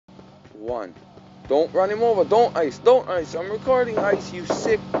One. Don't run him over. Don't ice. Don't ice. I'm recording ice, you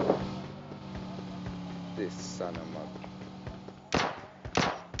sick. This son of a...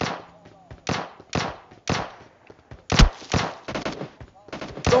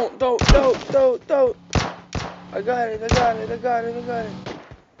 Don't. I got it.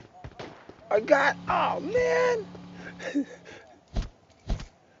 Oh, man.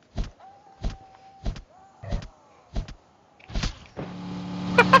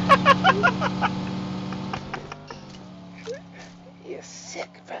 You sick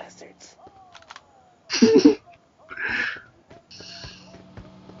bastards.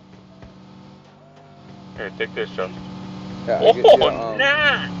 Here, take this, Chuck. Yeah, oh,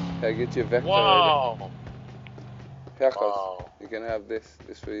 nah! I get your vector. Wow. Here, Wow. you can have this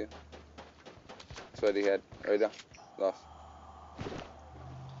for you. That's what he had. Right there. Lost.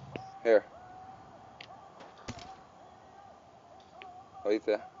 Here. Right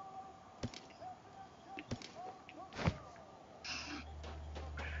there.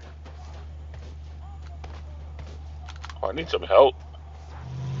 Oh, I need some help.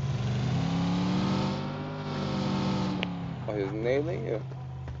 Oh, he's nailing you.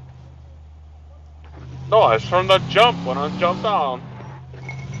 No, it's from the jump when I jumped down.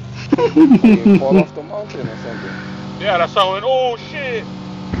 You fall off the mountain or something. Yeah, that's how I went, oh shit!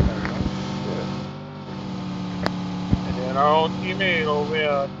 And then our own teammate over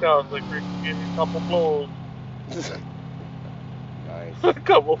here, Charles, like, gave me a couple blows. Nice. A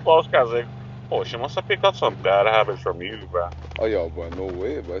couple false counts. Like, oh, she must have picked up some bad habits from you, bro. Oh, yo, bro, no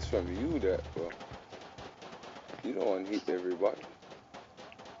way, but it's from you that, bro. You don't want to hit everybody.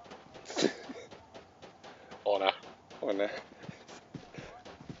 Oh, nah. Oh, nah.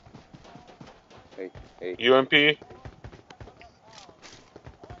 Hey. UMP?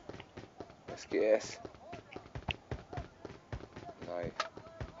 SKS. Nice.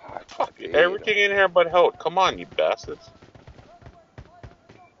 Hot Fuck, potato. everything in here but health. Come on, you bastards.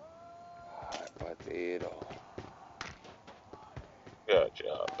 Hot potato. Good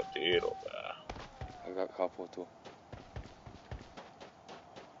job, potato, bro. I got a couple too.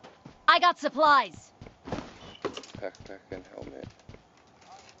 I got supplies. Backpack and helmet.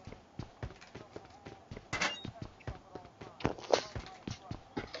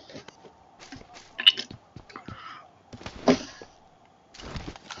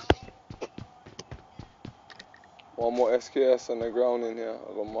 One more SKS on the ground in here.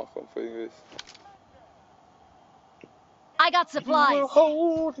 I'm gonna mark them for you guys. I got supplies. We're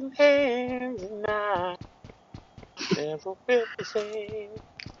holding hands now. Never felt the same.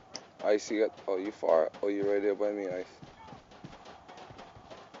 Ice, you got. Oh, you far? Oh, you right there by me, Ice.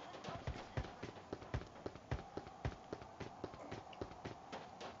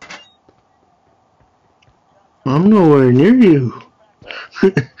 I'm nowhere near you.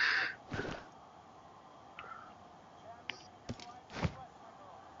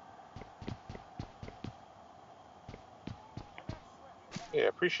 Yeah,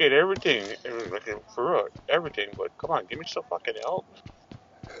 appreciate everything. For real, everything. But come on, give me some fucking help.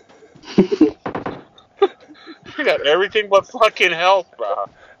 You got everything but fucking help, bro.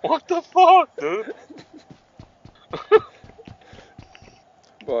 What the fuck, dude?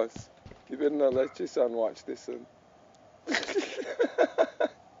 Boss, you better not let your son watch this one.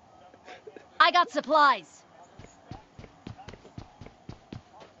 I got supplies.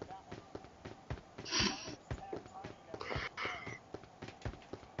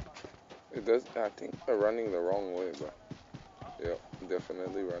 It does. I think they're running the wrong way, bro. Yep,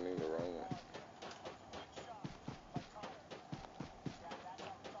 definitely running the wrong way.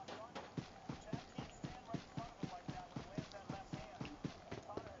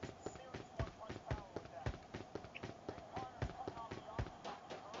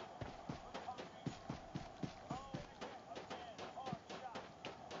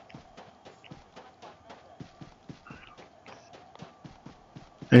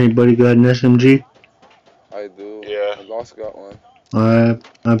 Anybody got an SMG? I do. Yeah. I lost got one. I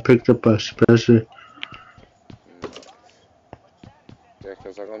picked up a special. Yeah,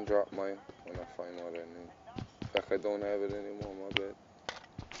 cause I'm gonna drop mine when I find what I need. In fact, I don't have it anymore. My bad.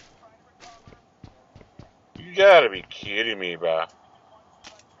 You gotta be kidding me, bro.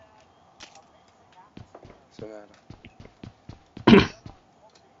 What's the matter?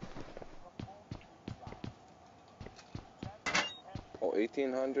 Oh,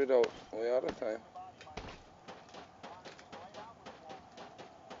 1800 out. We out of time.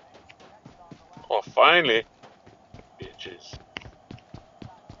 Oh, finally. Bitches.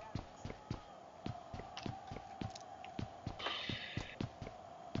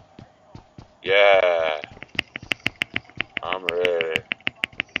 Yeah. I'm ready.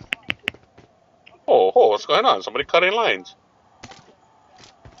 What's going on? Somebody cutting lines.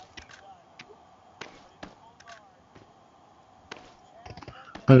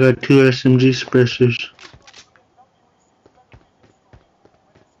 I got 2 SMG suppressors.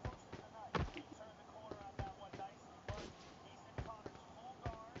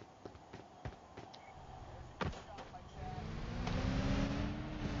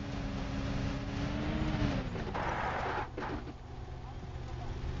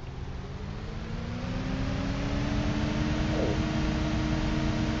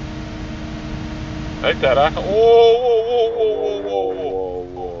 Like that. Whoa, whoa, whoa, whoa, whoa, whoa, whoa.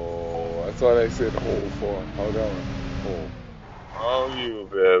 Whoa. That's what I said hold for. Hold on. Oh. Oh, you,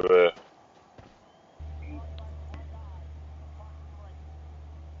 baby.